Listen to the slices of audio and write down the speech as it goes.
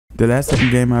The last Tekken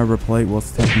game I ever played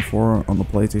was Tekken 4 on the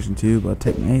PlayStation 2, but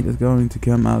Tekken 8 is going to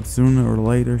come out sooner or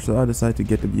later, so I decided to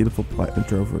get the beautiful platinum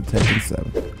trophy for Tekken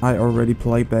 7. I already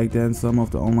played back then some of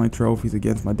the online trophies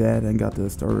against my dad and got the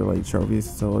story related trophies,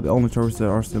 so the only trophies that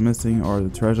are still missing are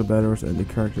the treasure battles and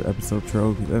the character episode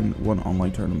trophies and one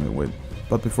online tournament win.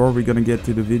 But before we're gonna get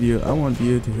to the video, I want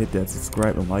you to hit that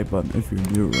subscribe and like button if you're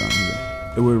new around here.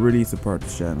 It would really support the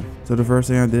channel. So the first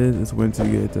thing I did is went to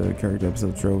get the character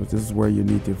episode trophies. This is where you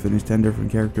need to finish 10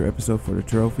 different character episodes for the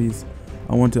trophies.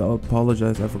 I want to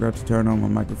apologize, I forgot to turn on my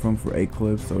microphone for 8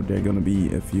 clips, so there are gonna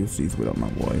be a few scenes without my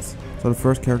voice. So the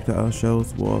first character I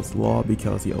chose was Law,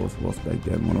 because he always was back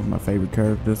then one of my favorite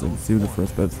characters, and soon the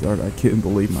first battle started, I couldn't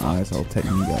believe my eyes how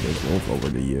Tekken got evolved over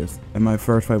the years. And my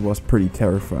first fight was pretty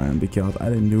terrifying because I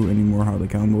didn't know anymore how the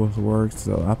combos worked,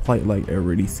 so I played like a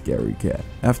really scary cat.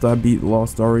 After I beat Law's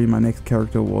story, my next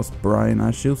character was Brian.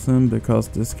 I chose him because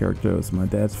this character is my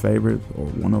dad's favorite, or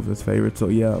one of his favorites, so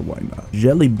yeah, why not?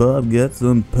 Jelly Bob got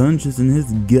some punches in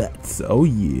his guts, oh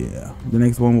yeah. The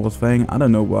next one was Fang. I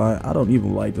don't know why, I don't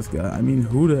even like this guy. I mean,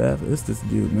 who the F is this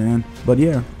dude, man? But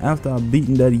yeah, after I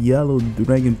beaten that yellow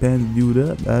dragon pants dude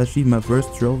up, I achieved my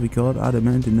first trophy called I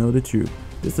Demand to Know the Truth.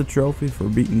 This is a trophy for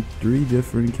beating 3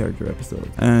 different character episodes.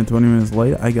 And 20 minutes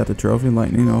later, I got the trophy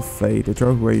Lightning of Fate, the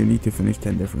trophy where you need to finish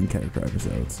 10 different character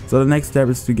episodes. So the next step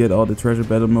is to get all the treasure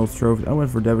battle modes trophies. I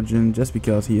went for Devajin just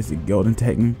because he is the golden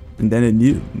Tekken. And then a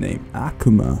dude named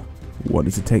Akuma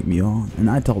wanted to take me on, and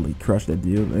I totally crushed that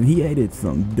dude, and he ate it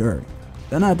some dirt.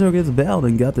 Then I took his belt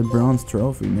and got the bronze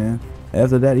trophy, man.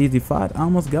 After that easy fight, I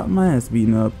almost got my ass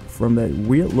beaten up from that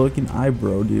weird looking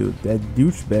eyebrow dude. That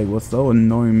douchebag was so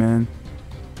annoying, man.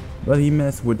 But he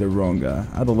messed with the wrong guy.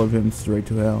 I delivered him straight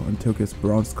to hell and took his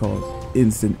bronze called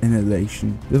Instant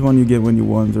Annihilation. This one you get when you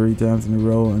won 3 times in a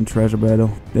row in treasure battle.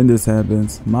 Then this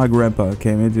happens. My grandpa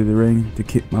came into the ring to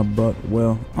kick my butt.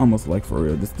 Well, almost like for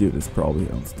real. This dude is probably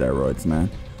on steroids,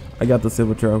 man. I got the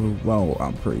silver trophy. Wow,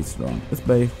 I'm pretty strong. It's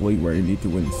basically where you need to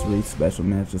win 3 special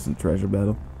matches in treasure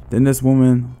battle. Then this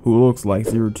woman, who looks like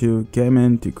 02, came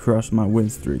in to crush my win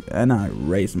streak, and I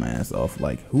raised my ass off.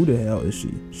 Like, who the hell is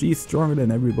she? She's stronger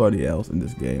than everybody else in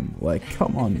this game. Like,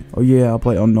 come on. Oh yeah, I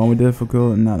play on normal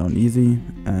difficult and not on easy,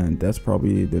 and that's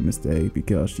probably the mistake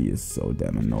because she is so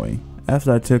damn annoying.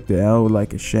 After I took the L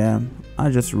like a sham, I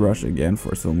just rushed again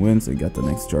for some wins and got the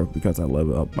next trophy because I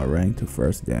leveled up my rank to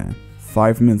first dan.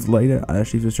 5 minutes later, I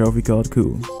achieved a trophy called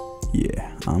Cool.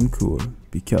 Yeah, I'm cool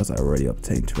because I already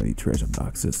obtained 20 treasure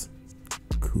boxes.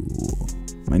 Cool.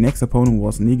 My next opponent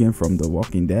was Negan from The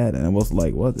Walking Dead, and I was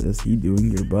like, what is he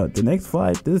doing here? But the next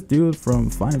fight, this dude from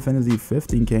Final Fantasy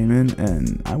 15 came in,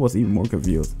 and I was even more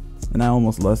confused. And I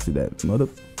almost lost to that mother.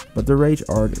 But the Rage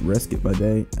Art rescued my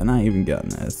day, and I even got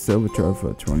a silver trophy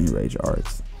for 20 Rage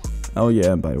Arts. Oh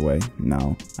yeah, and by the way,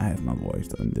 now I have my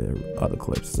voice on the other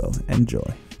clips, so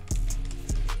enjoy.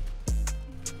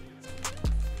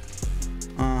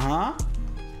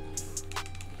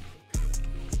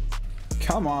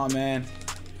 Come on, man.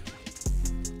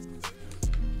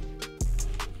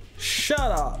 Shut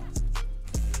up.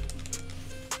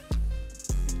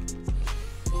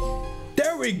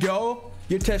 There we go.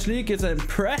 Your technique is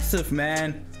impressive,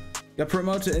 man. Got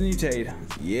promoted to imitate.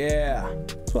 Yeah,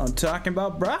 that's what I'm talking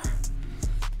about, bruh.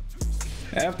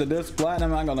 After this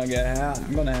platinum, I'm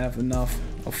gonna have enough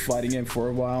of fighting him for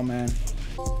a while, man.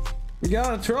 We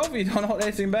got a trophy. Don't hold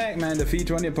anything back, man. Defeat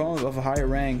 20 opponents of a higher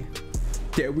rank.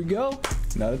 There we go.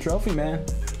 Another trophy, man.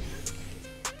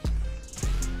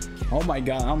 Oh my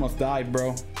god, I almost died,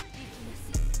 bro.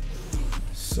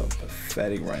 So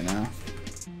pathetic right now.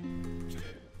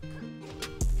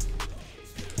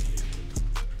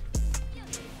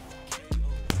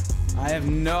 I have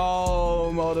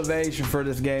no motivation for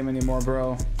this game anymore,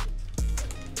 bro.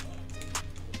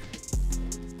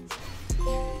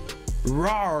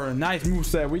 Rawr, nice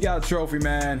moveset. We got a trophy,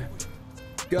 man.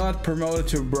 Got promoted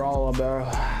to Brawler, bro. I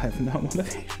have no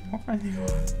motivation anymore.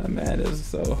 That man is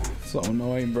so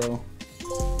annoying, bro.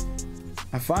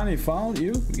 I finally found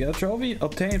you. We got a trophy.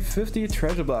 Obtained 50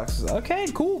 treasure boxes. Okay,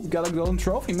 cool. Got a golden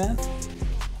trophy, man.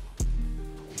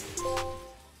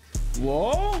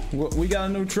 Whoa, we got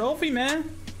a new trophy,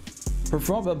 man.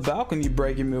 Perform a balcony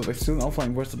breaking move. Like soon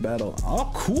offline versus the battle.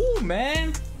 Oh, cool,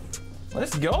 man.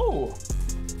 Let's go.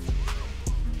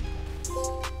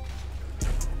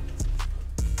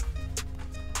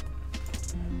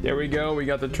 There we go, we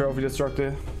got the trophy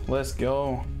destructor. Let's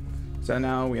go. So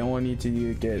now we only need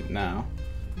to get now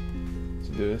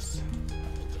to do this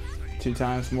 2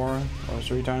 times more or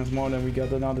 3 times more than we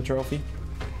got another trophy.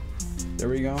 There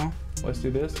we go. Let's do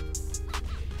this.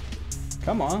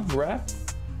 Come on, rap.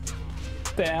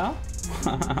 Down.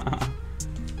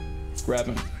 Grab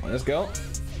him. Let's go.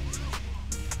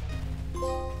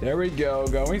 There we go.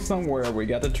 Going somewhere. We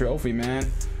got the trophy, man.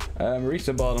 Reach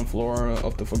the bottom floor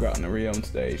of the Forgotten Realm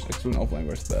stage. Next to an off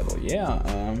language battle.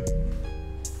 Yeah.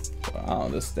 Wow,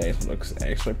 this stage looks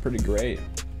actually pretty great.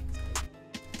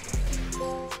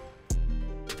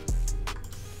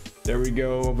 There we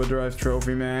go. Overdrive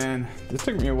trophy, man. This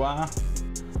took me a while.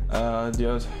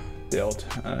 Dealt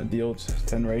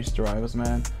 10 race drivers,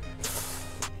 man.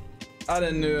 I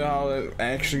didn't know how it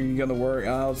actually gonna work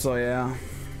out, so yeah.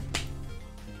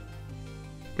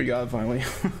 We got it finally.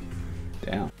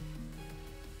 Damn.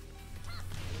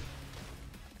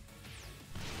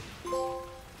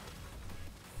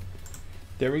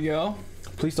 There we go.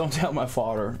 Please don't tell my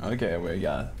father. Okay, we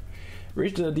got it.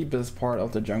 Reach the deepest part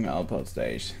of the jungle outpost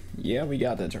stage. Yeah, we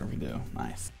got that trophy too.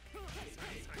 Nice.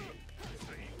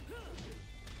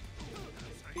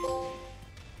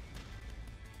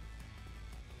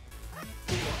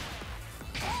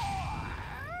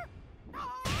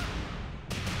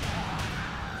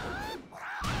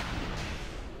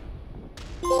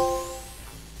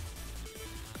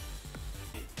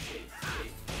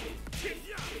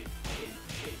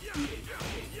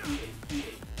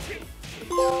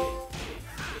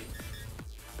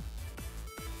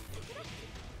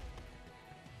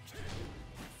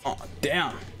 Oh,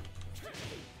 damn.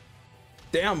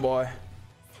 Damn, boy.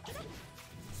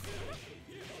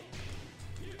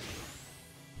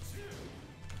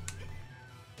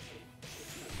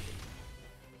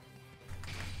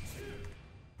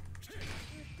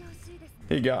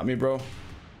 He got me, bro.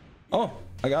 Oh,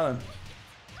 I got him.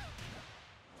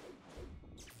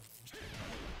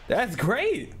 That's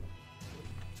great.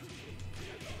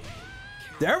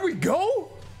 There we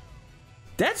go.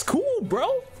 That's cool,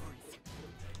 bro.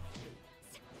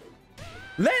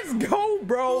 Let's go,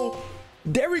 bro.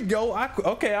 There we go.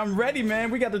 Okay, I'm ready,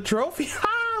 man. We got the trophy.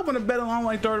 I want to bet on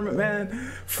online tournament,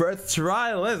 man. First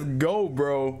try. Let's go,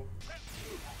 bro.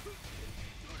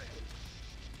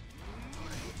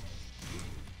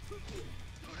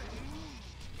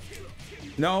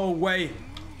 No way.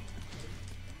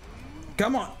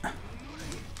 Come on.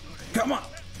 Come on.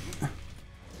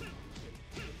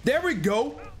 There we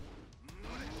go.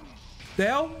 The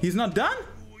hell? He's not done?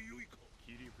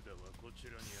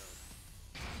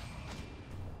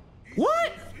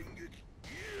 What?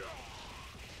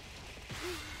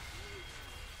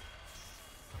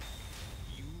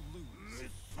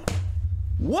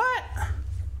 What?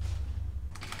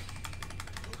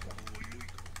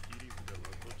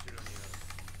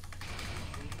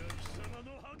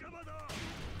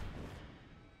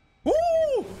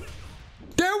 Ooh!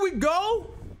 There we go.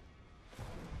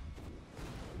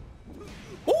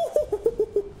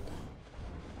 Ooh!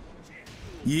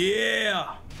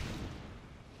 Yeah.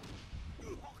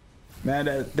 Man,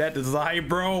 that design,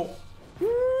 bro. Woo.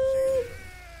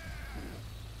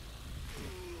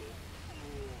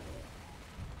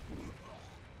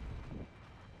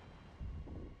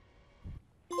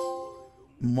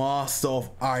 Master of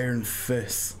Iron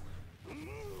Fist.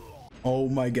 Oh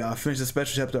my god, finish the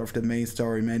special chapter of the main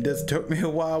story, man. This took me a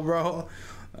while, bro.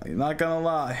 I'm not gonna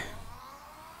lie.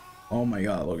 Oh my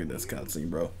god, look at this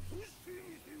cutscene, bro.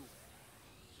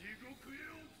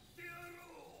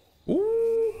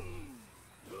 Ooh.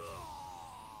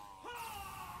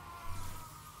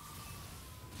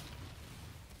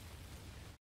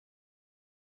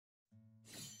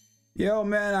 Yo,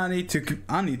 man, I need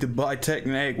to buy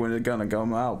Tekken 8 when it's gonna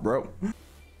come out, bro.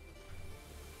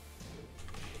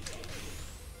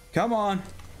 Come on.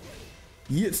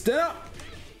 Yeah, stand up.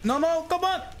 No, come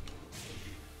on.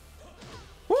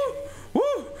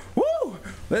 Woo.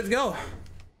 Let's go.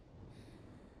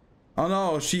 Oh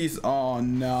no, oh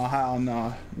no, hell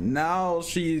no. Now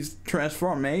she's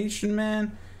transformation,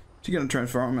 man. She's gonna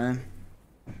transform, man.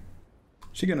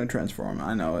 She's gonna transform,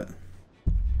 I know it.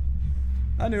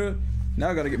 I knew it. Now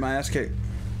I gotta get my ass kicked.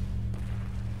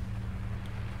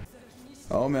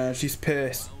 Oh man, she's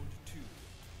pissed.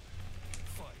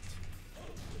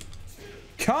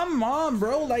 Come on,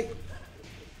 bro, like.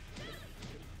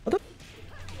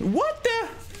 What the?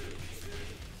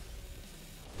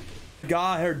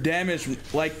 God, her damage,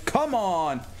 like, come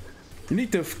on. You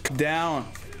need to f down.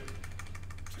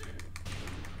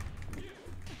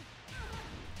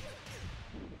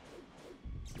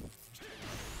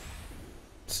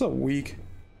 So weak.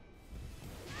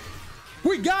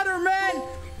 We got her, man.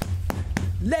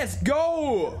 Let's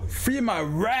go. Free my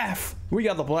wrath. We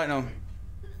got the platinum.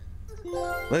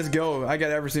 Let's go. I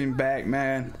got everything back,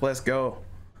 man. Let's go.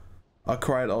 I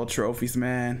cried all trophies,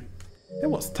 man. It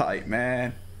was tight,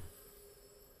 man.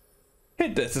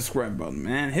 Hit that subscribe button,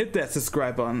 man. Hit that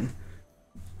subscribe button.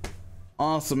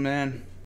 Awesome, man.